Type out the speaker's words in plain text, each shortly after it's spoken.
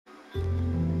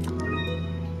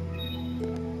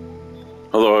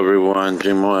Hello everyone,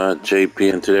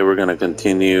 GmoyaJP, and today we're going to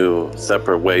continue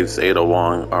Separate Ways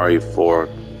 801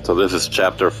 RE4. So this is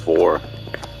chapter 4.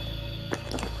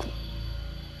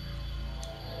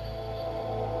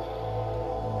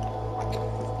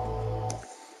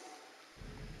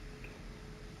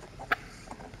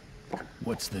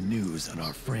 What's the news on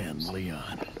our friend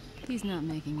Leon? He's not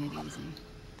making it easy.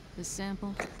 The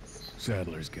sample?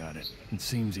 Sadler's got it. It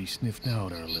seems he sniffed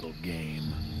out our little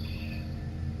game.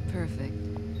 Perfect.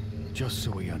 Just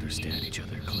so we understand each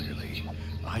other clearly,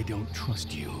 I don't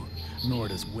trust you, nor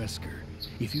does Wesker.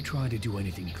 If you try to do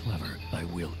anything clever, I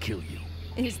will kill you.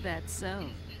 Is that so?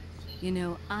 You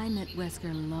know, I met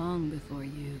Wesker long before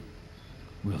you.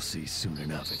 We'll see soon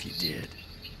enough if you did.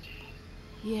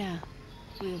 Yeah,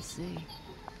 we'll see.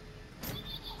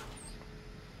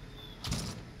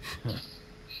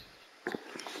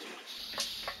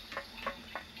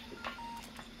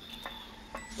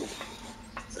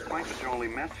 Quite a jolly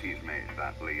mess he's made,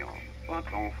 that Leon, but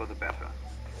all for the better.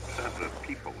 Sadler's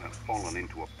people have fallen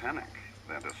into a panic.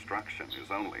 Their destruction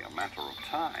is only a matter of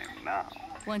time now.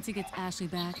 Once he gets Ashley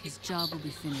back, his job will be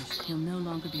finished. He'll no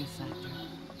longer be a factor.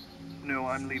 No,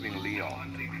 I'm leaving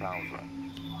Leon to Krauser.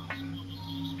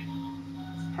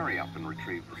 Hurry up and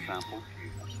retrieve the sample.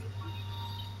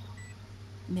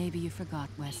 Maybe you forgot,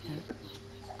 Wesker.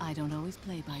 I don't always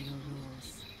play by your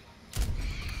rules.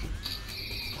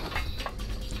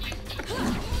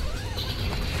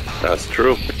 That's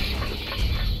true.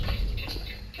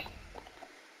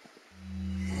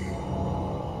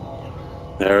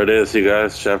 There it is, you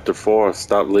guys. Chapter 4.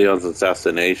 Stop Leon's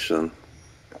assassination.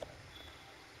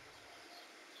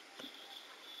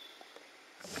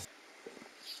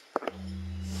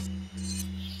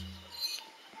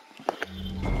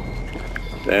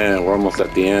 Damn, we're almost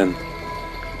at the end.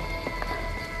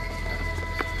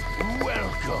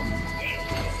 Welcome.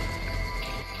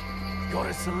 Got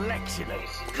a selection of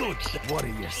good. What are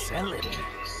you selling?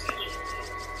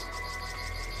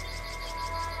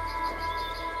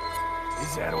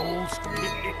 Is that all? Is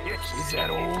that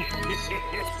all?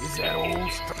 Is that all?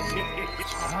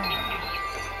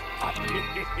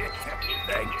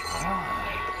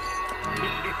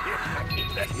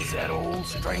 Is that all,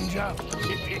 stranger?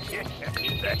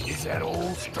 Is that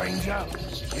all, stranger?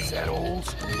 Is that all?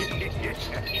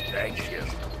 Thank you.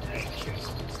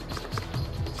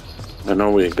 I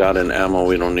know we got an ammo,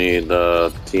 we don't need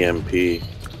TMP.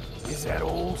 Is that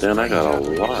all? Then I got a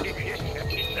lot.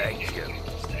 Thank you.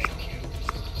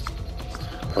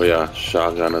 Oh yeah,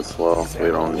 shotgun as well. We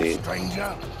don't need.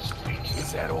 Stranger?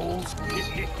 Is that all?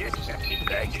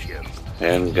 Thank you.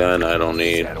 Handgun, I don't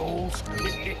need.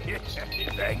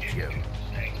 Thank you.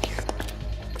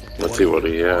 Let's see what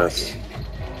he has.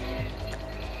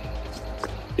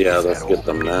 Yeah, let's get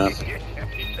the map.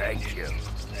 Thank you.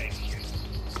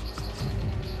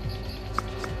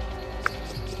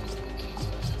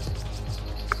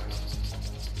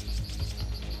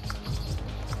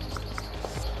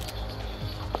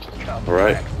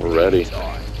 Alright, we're ready.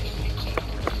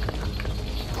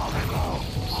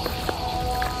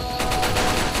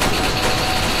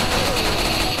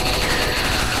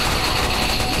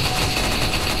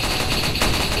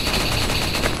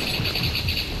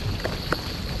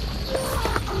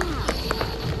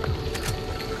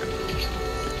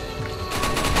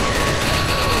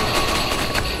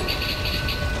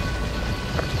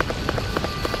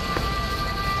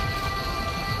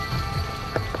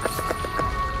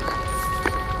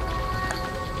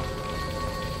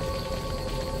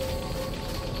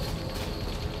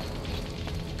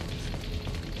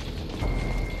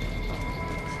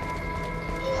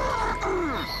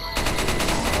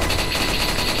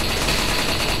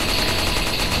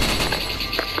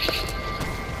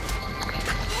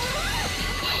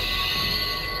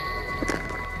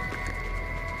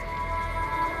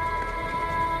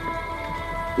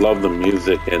 Love the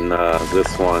music in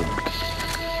this one.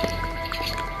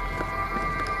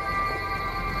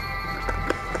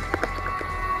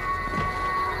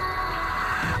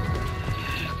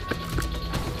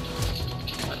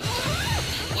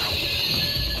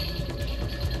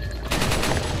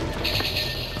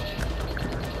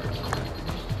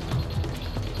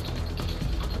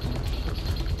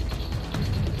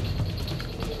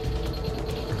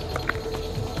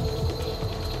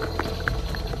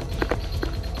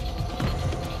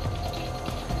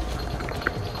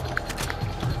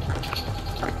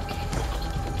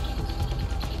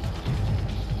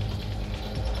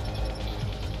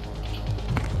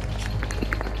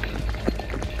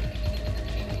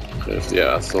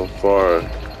 Yeah, so far I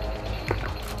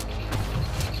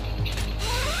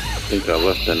think I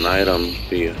left an item.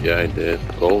 Yeah, I did.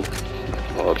 Gold.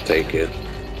 I'll take it.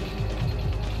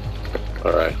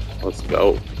 Alright, let's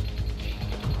go.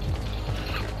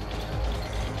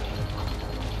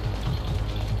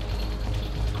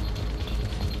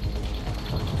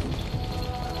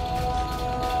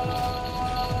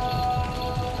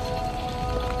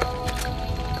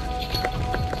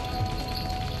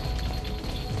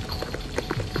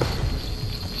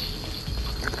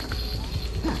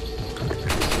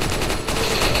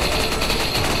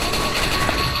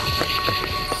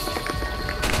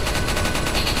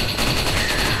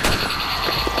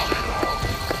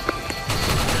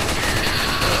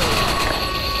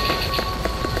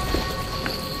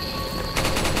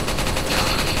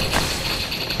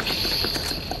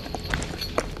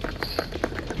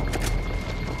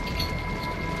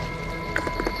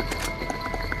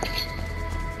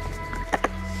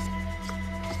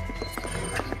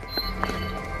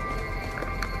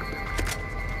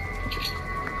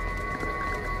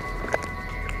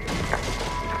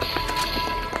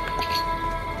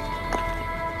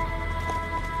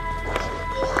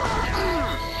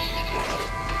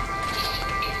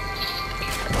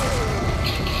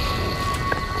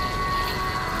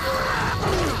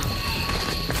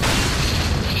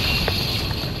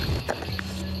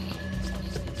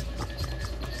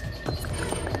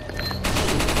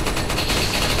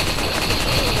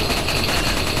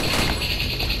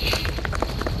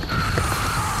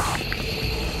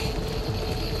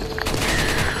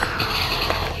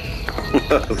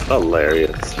 That's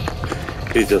hilarious.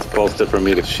 He just posted for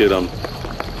me to shoot him.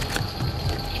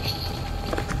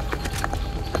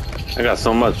 I got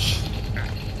so much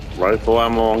rifle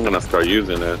ammo, I'm gonna start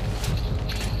using it.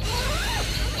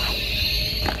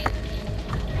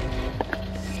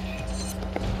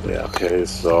 Yeah, okay,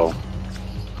 so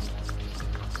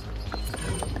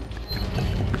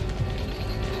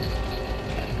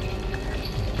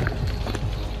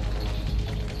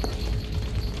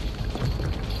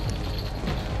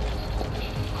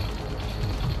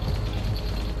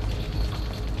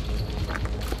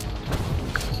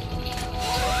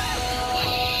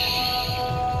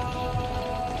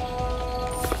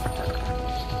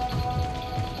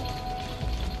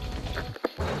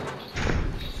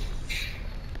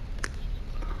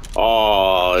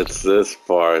oh, it's this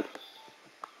part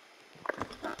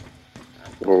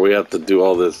where we have to do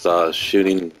all this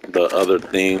shooting the other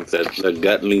things, that the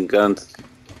Gatling guns,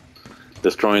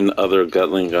 destroying other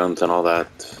Gatling guns and all that.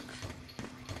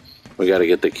 We gotta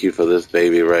get the key for this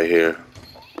baby right here.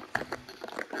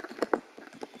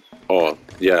 Oh,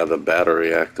 yeah, the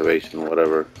battery activation,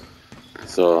 whatever.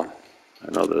 So,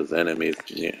 I know there's enemies.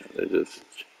 Yeah, they're just...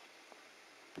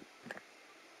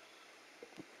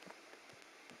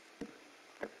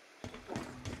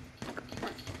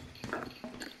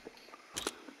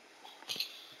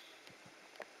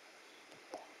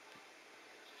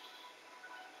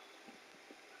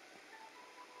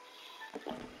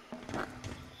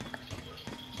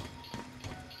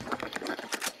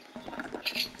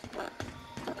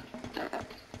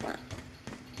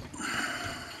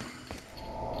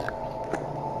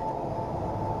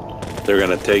 They're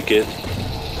gonna take it.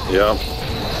 Yep.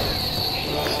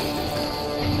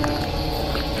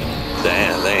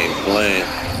 Damn, they ain't playing.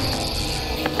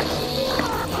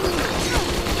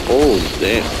 Oh,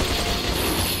 damn.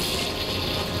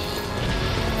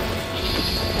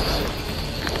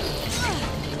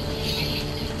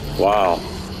 Wow.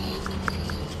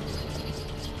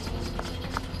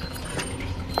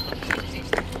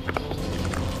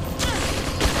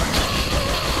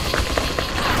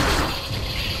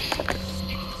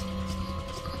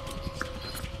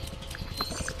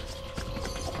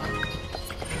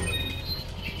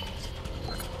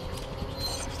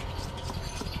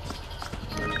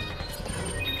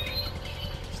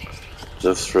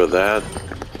 Just for that.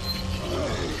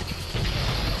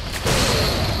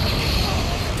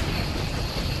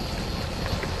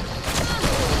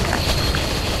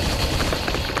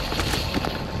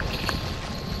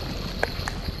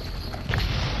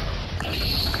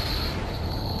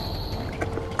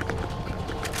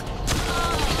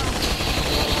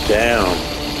 Damn.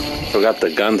 Forgot the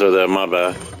guns are there, my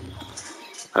bad.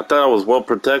 I thought I was well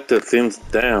protected. Seems,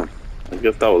 damn. I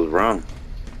guess that was wrong.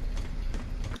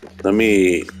 Let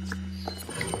me...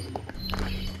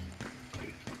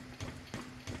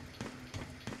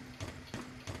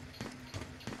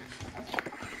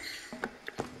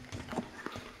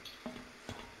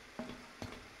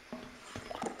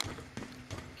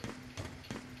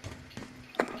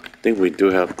 I think we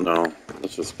do have... No,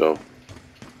 let's just go.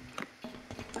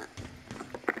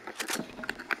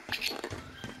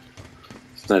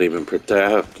 It's not even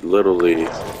protect, literally...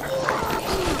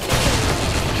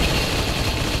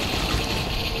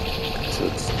 So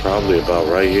it's probably about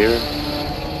right here.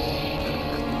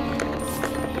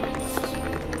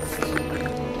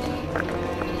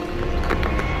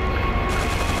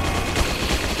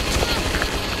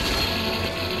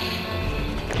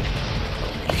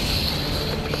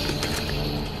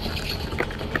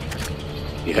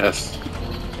 Yes.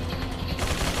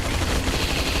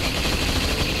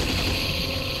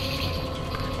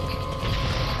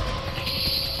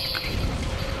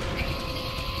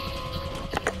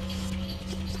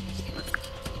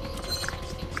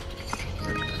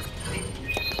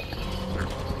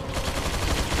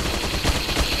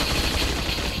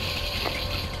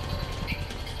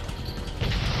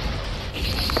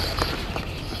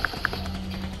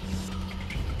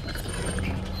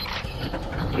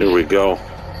 Here we go.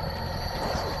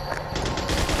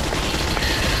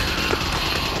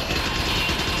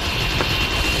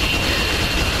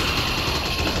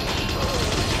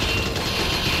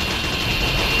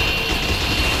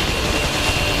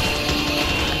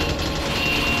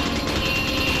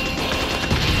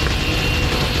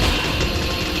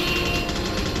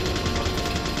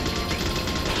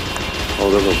 Oh,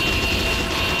 there's a...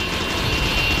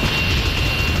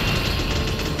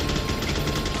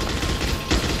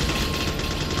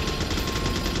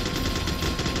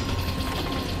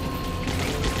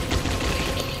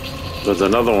 There's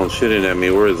another one shooting at me.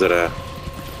 Where is it at?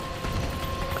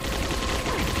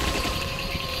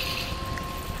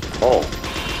 Oh.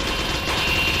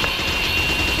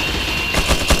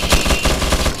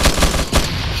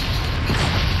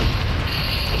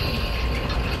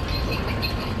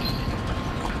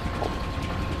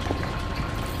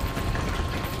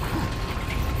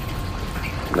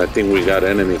 I think we got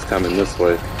enemies coming this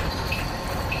way.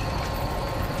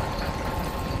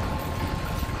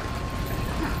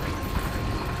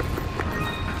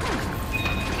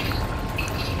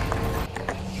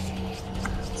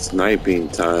 Sniping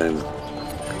time.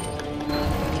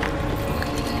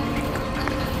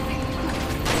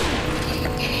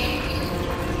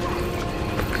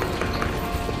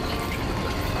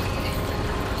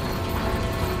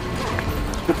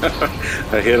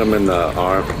 I hit him in the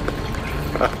arm.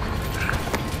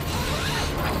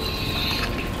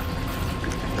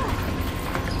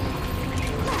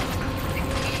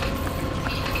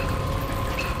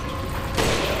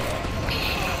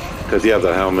 Because he has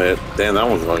a helmet. Damn, that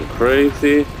one's going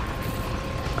crazy.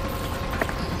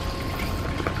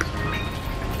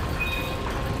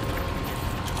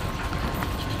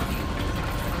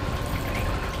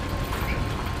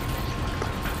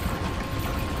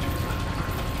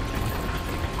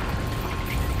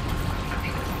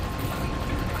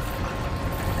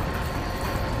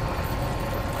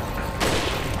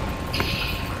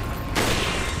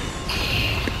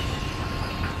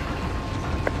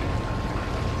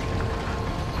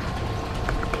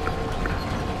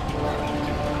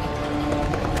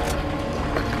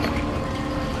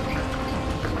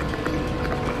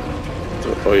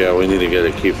 Oh yeah, we need to get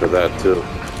a key for that too.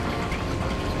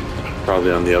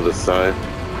 Probably on the other side.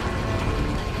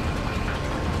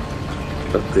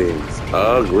 That thing's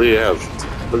ugly as.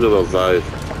 Look at those eyes.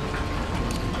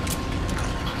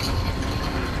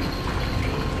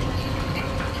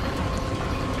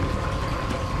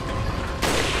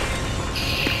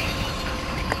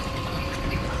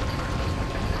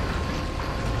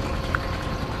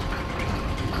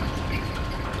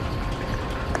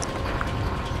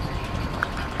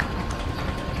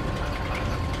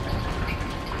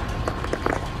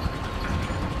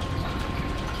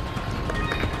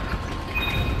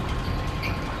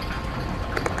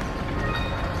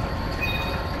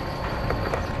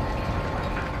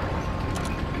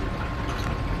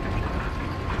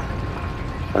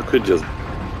 I could just...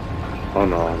 Oh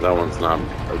no, that one's not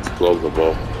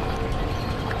explodable.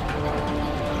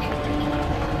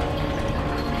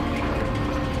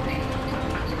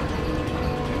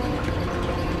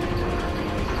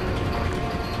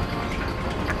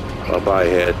 Bye-bye,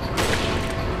 head.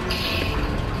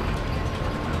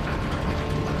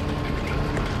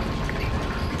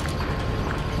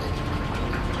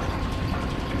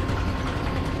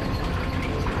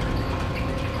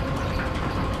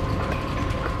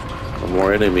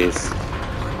 More enemies.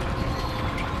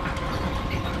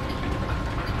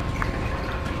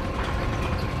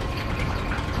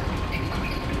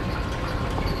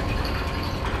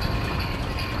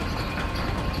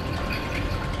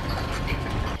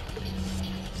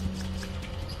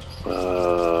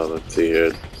 Let's see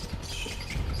here.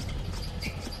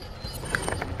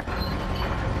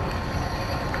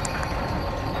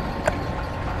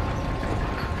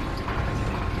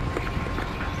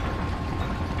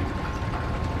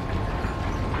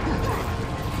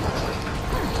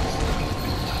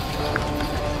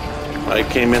 I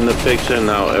came in the picture,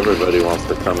 now everybody wants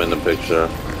to come in the picture.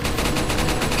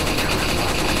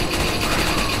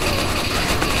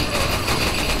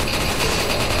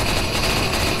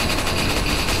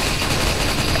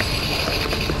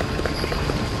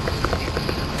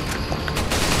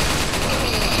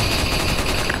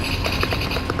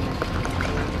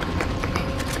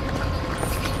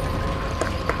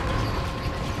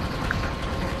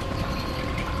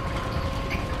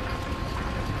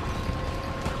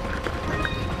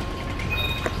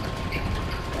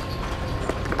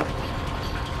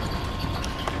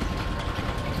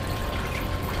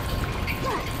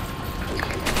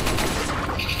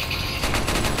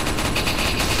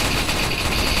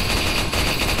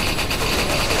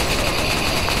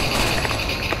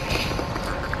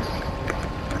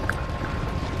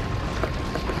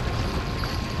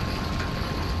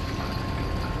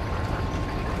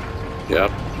 Yep.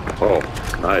 Oh,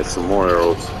 nice. Some more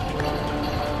arrows.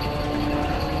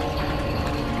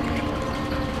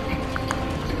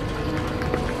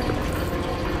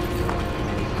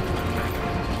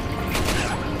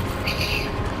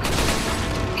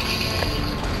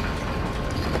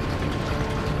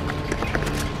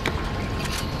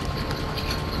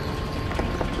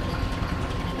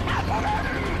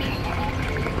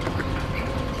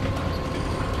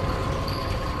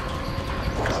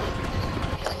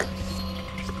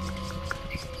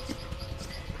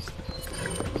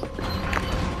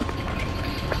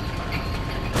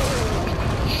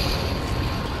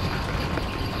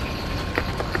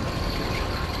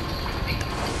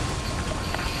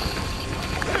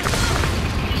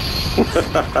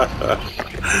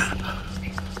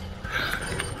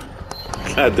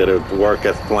 That didn't work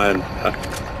as planned.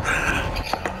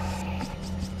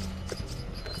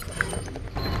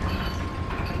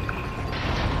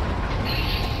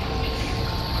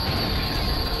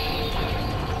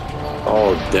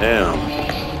 Oh, damn.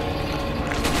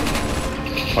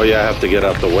 Oh, yeah, I have to get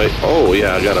out the way. Oh,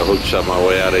 yeah, I gotta hook shot my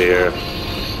way out of here.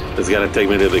 It's gotta take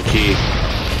me to the key.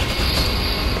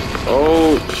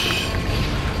 Oh,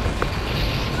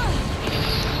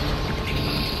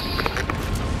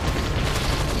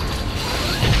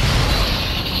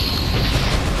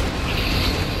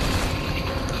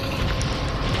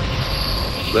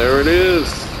 there it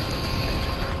is.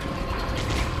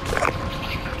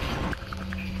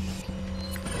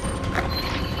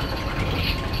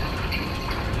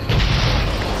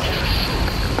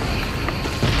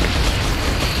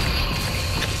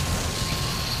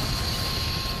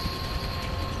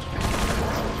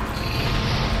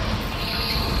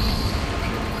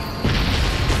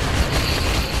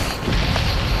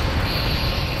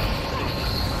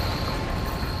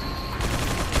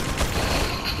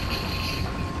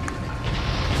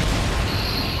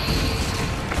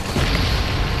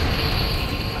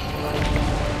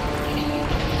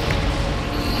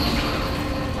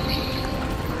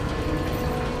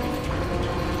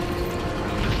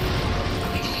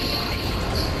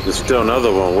 There's still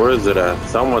another one. Where is it at?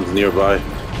 Someone's nearby.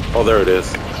 Oh, there it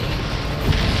is.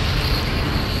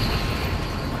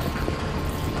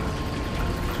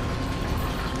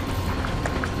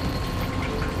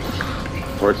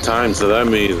 We're timed, so that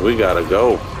means we gotta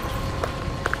go.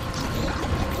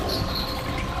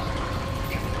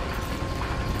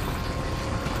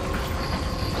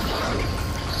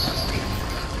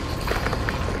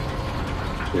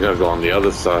 We gotta go on the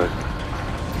other side.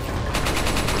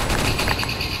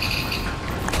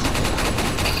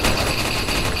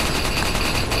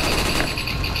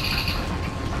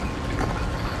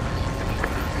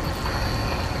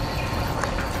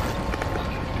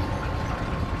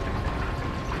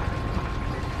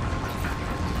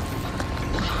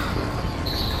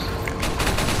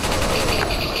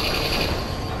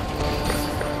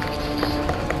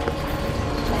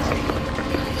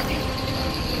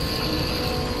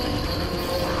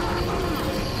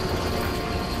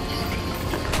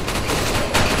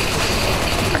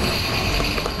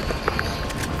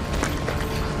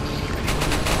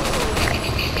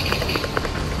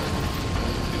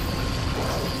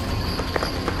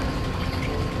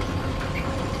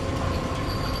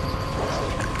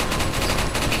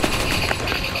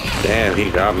 Damn, he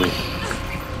got me.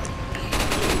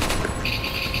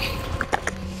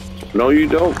 No, you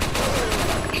don't.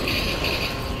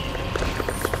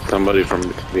 Somebody from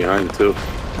behind, too.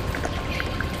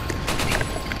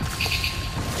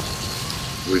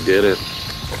 We did it.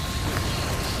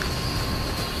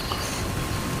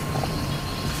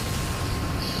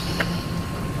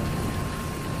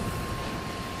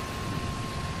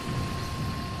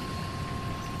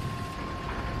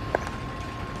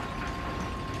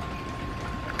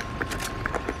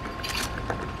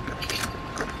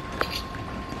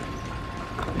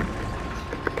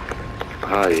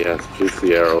 Ah, yes,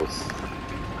 juicy arrows.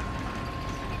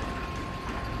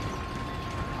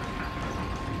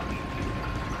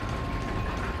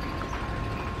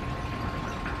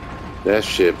 That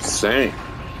ship sank.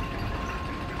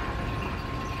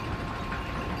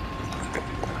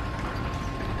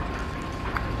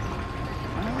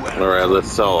 Alright,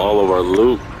 let's sell all of our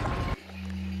loot.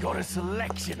 Got a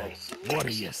selection. What are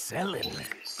you selling?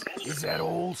 Is that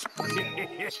all?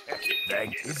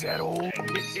 Is that all?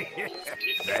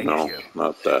 Thank No, you.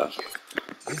 not that.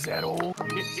 Is that all?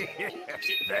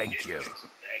 Thank you.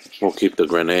 We'll keep the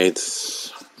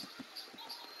grenades.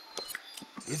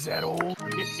 Is that all?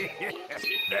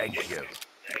 Thank you.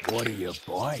 What are you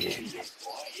buying?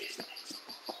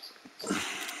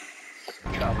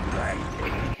 Come back.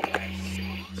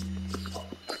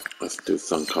 Let's do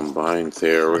some combines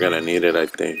here. We're gonna need it, I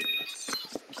think.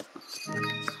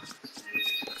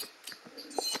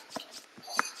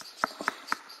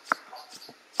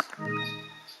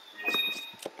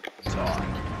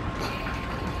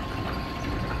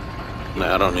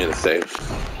 Nah, I don't need a save.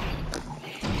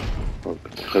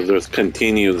 Because there's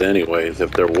continues anyways.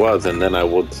 If there wasn't, then I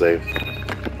would save.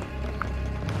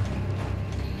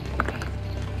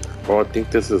 Oh, I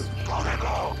think this is...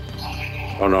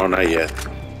 Oh no, not yet.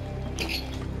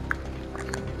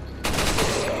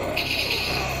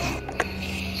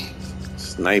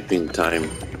 Sniping time.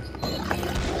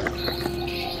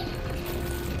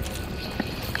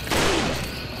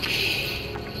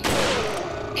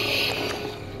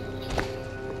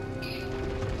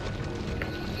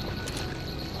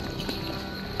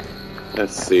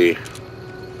 Let's see.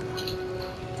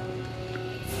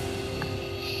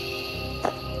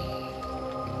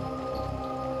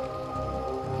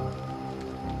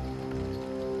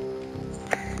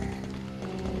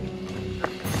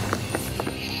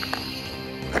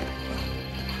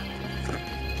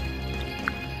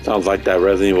 Sounds like that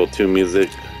Resident Evil 2 music.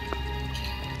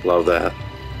 Love that.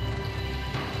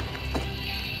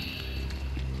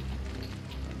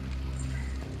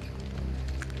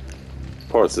 Of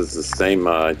course, it's the same,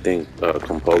 I think,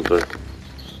 composer.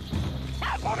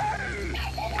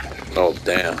 Oh,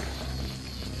 damn.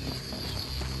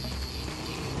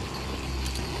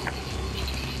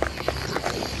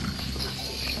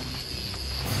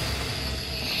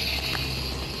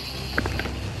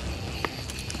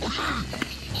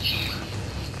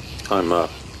 Time up.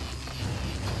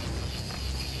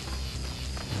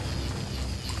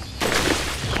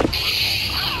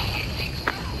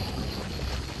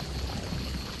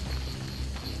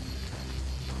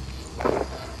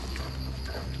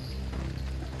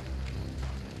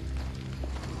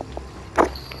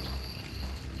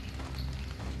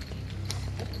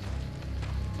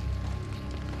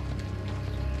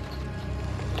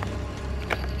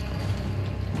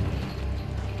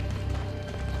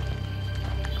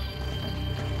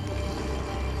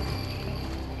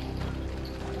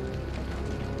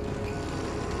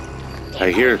 I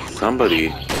hear somebody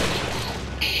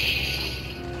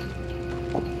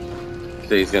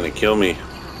say he's gonna kill me.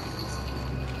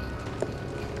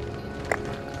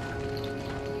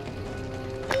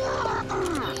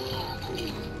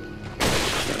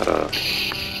 Shut up.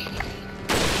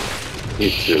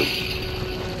 You too.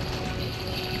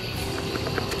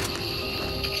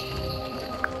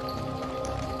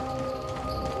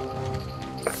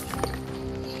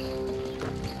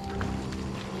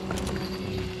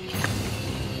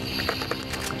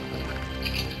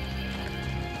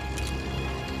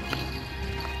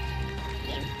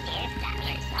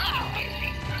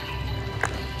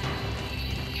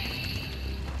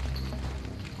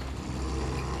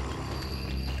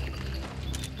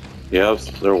 Yep,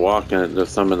 they're walking. There's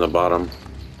some in the bottom.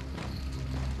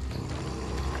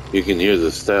 You can hear the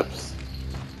steps.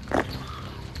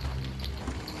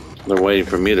 They're waiting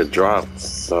for me to drop,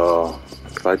 so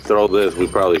if I throw this, we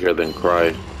probably hear them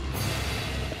cry.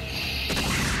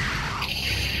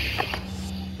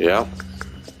 Yep.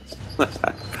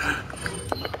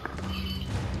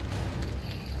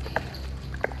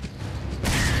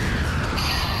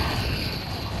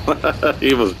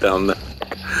 He was down there.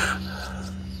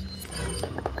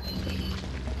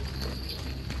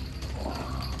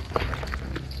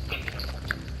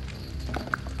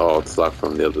 Oh, it's locked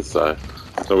from the other side.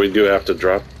 So we do have to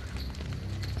drop.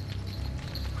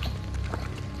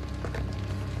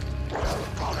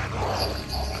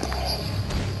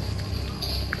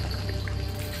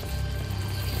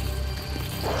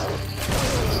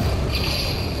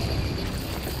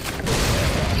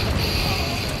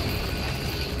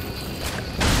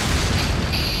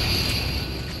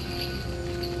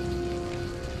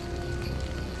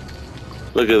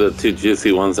 Look at the two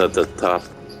juicy ones at the top.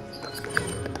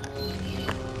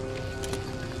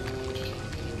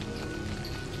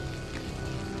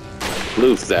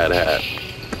 Lose that hat.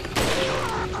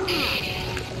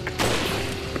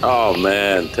 Oh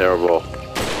man, terrible.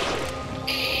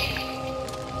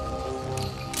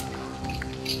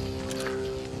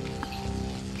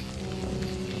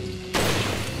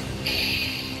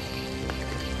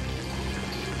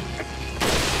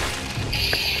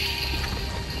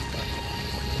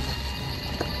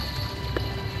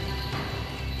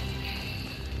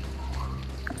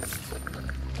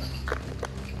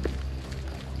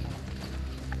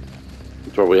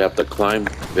 Where we have to climb.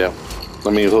 Yeah.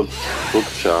 Let me hook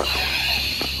shot.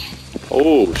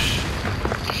 Oh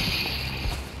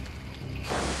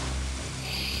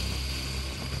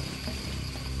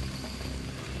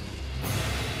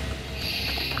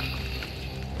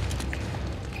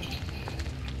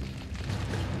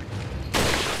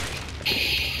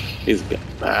He's good.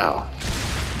 Wow.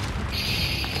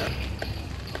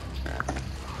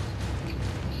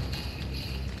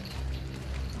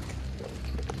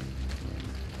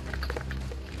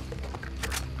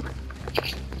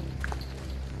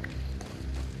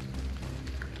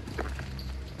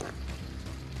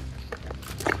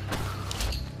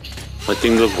 I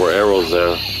think those were arrows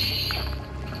there.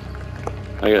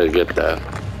 I gotta get that.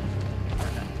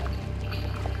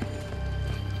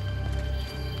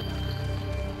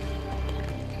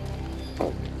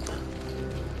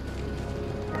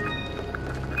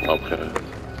 Okay.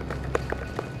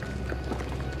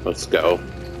 Let's go.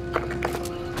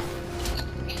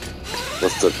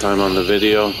 What's the time on the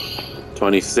video?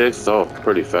 26? Oh,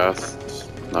 pretty fast.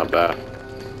 Not bad.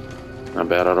 Not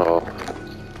bad at all.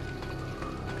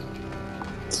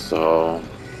 So...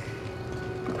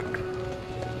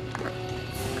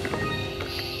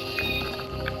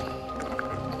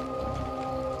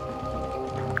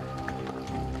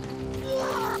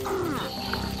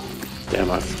 Damn,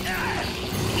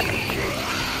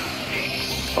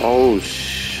 oh,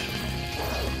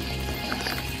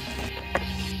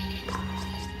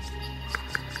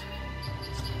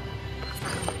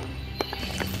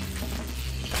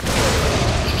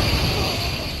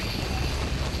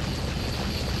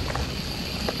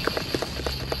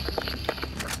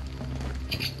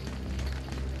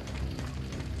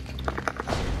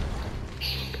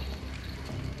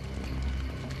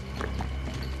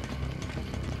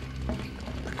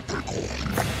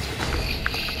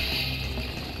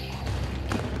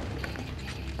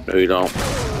 no, you don't.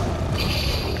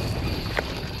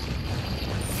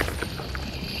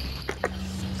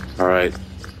 Alright,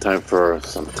 time for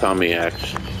some Tommy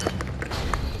action.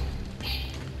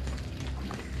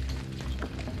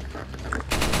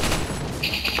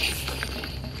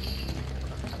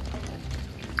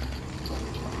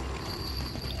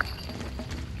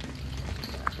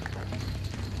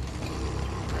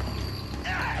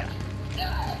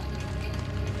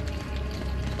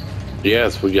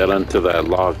 Yes, we got into that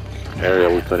log area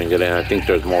we couldn't get in. I think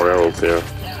there's more arrows here.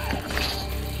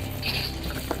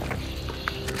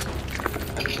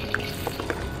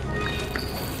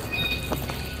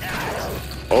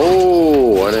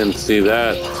 Oh, I didn't see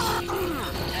that.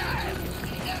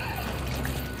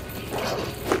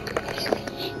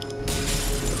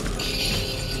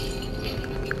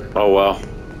 Oh well.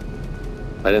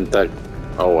 I didn't think.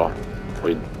 Oh well.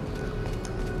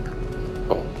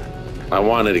 I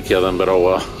wanted to kill them, but oh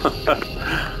well.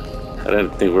 I didn't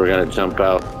think we were gonna jump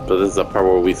out. But this is the part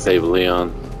where we save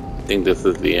Leon. I think this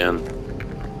is the end.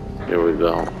 Here we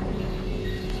go.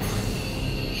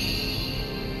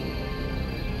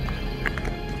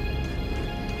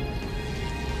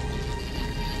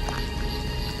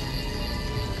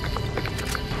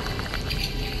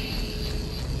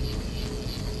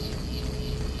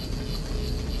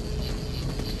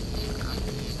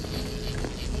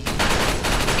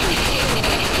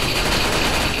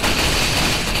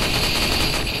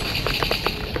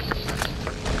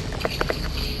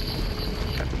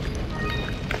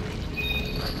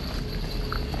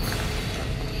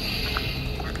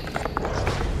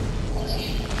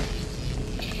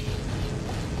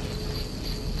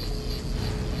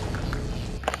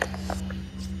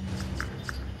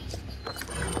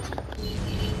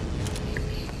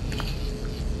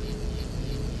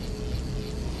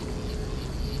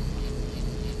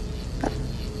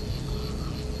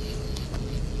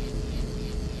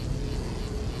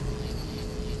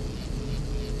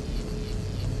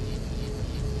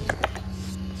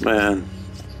 Man.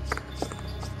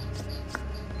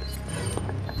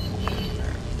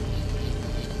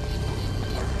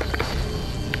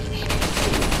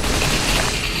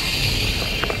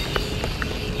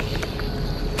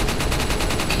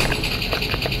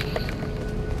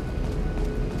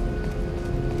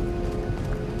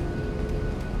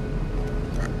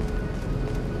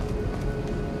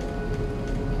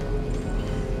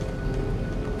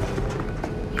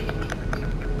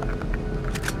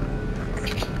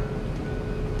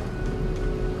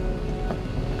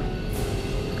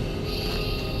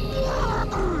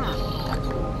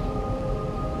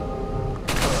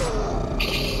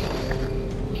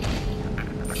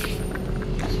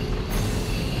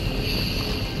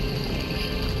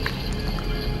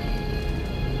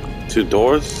 Two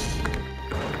doors?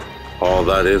 Oh,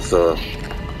 that's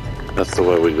the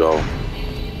way we go.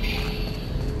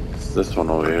 It's this one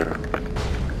over here.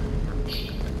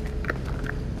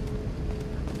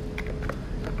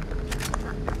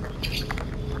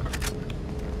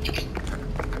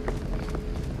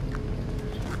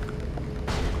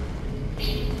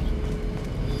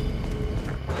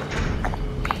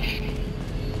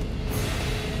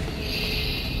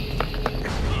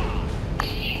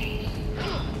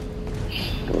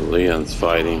 civilians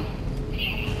fighting.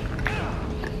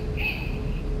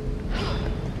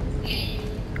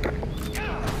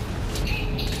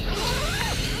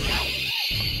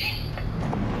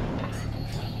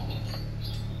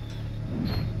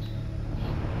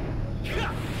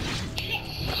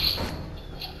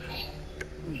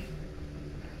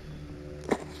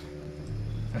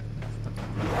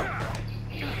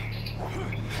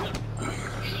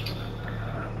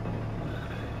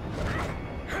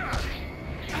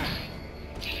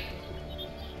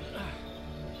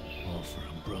 All for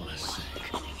Umbrella's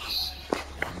sake.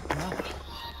 Umbrella?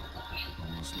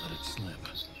 Almost let it slip.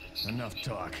 Enough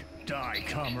talk. Die,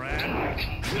 comrade.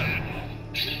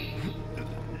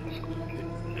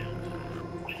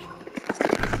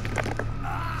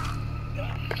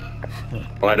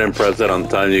 Well, I didn't press it on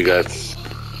time, you guys.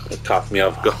 It caught me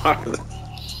off guard.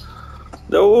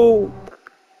 No!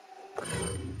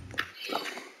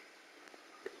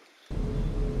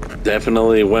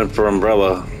 Definitely went for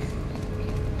Umbrella.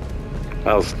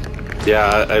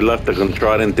 I left the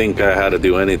control. I didn't think I had to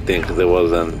do anything because it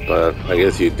wasn't, but I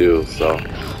guess you do, so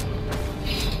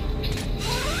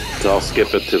I'll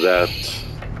skip it to that.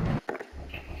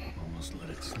 Almost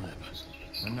let it slip.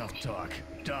 Enough talk.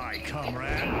 Die,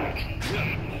 comrade.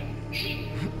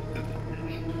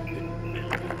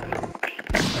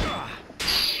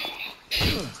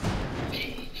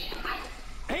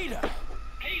 Ada!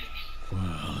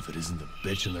 Well, if it isn't the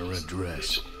bitch in the red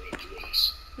dress.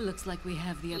 Looks like we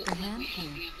have the upper hand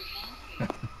here.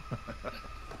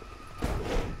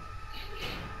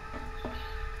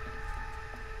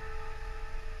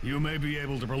 You may be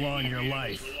able to prolong your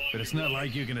life, but it's not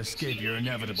like you can escape your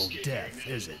inevitable death,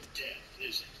 is it?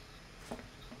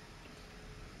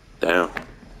 Damn.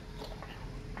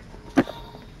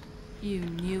 You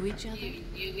knew each other?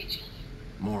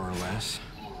 More or less.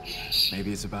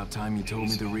 Maybe it's about time you told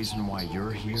me the reason why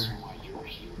you're here.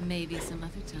 Maybe some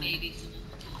other time.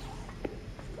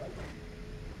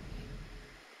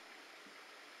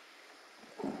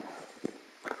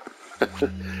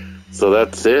 So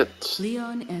that's it.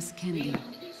 Leon S. Kennedy,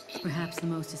 perhaps the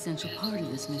most essential part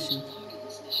of this mission.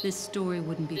 This story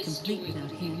wouldn't be complete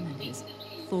without him and his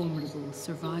formidable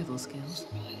survival skills.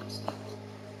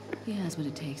 He has what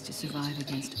it takes to survive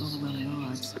against overwhelming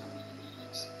odds.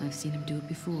 I've seen him do it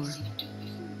before.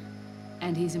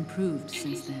 And he's improved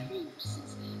since then.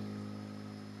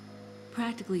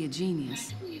 Practically a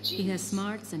genius, he has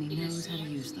smarts and he knows how to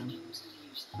use them.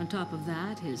 On top of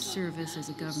that, his service as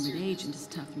a government agent has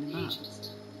toughened him up.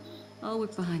 I'll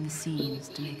work behind the scenes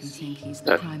to make him think he's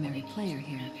the primary player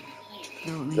here.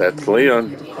 Though it may That's be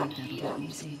Leon. to think that'll be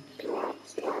easy.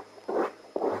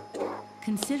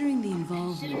 Considering the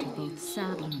involvement of both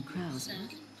Sadler and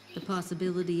Krauser, the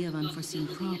possibility of unforeseen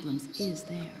problems is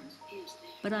there.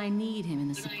 But I need him in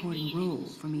the supporting role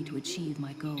for me to achieve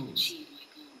my goals.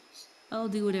 I'll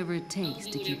do whatever it takes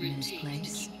to keep him in his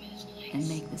place and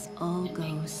make this all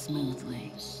go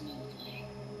smoothly.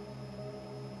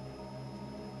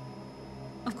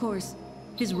 Of course,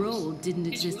 his role didn't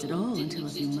exist at all until a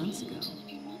few months ago.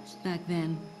 Back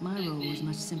then, my role was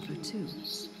much simpler too.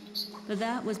 But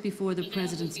that was before the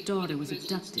president's daughter was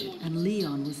abducted and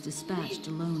Leon was dispatched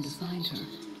alone to find her.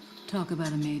 Talk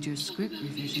about a major script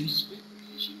revision.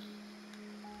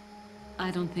 I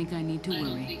don't think I need to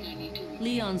worry.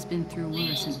 Leon's been through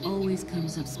worse and always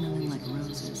comes up smelling like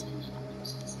roses.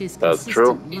 His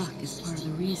consistent luck is part of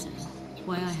the reason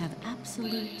why I have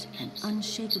absolute and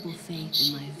unshakable faith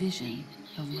in my vision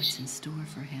of what's in store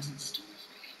for him.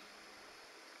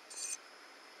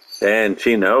 And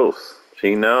she knows.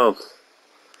 She knows.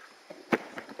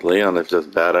 Leon is just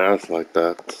badass like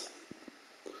that.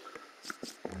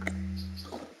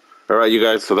 Alright, you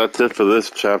guys, so that's it for this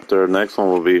chapter. Next one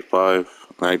will be 5.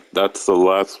 That's the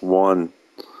last one.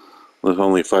 There's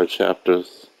only 5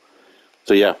 chapters.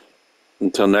 So yeah,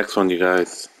 until next one, you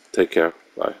guys, take care.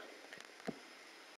 Bye.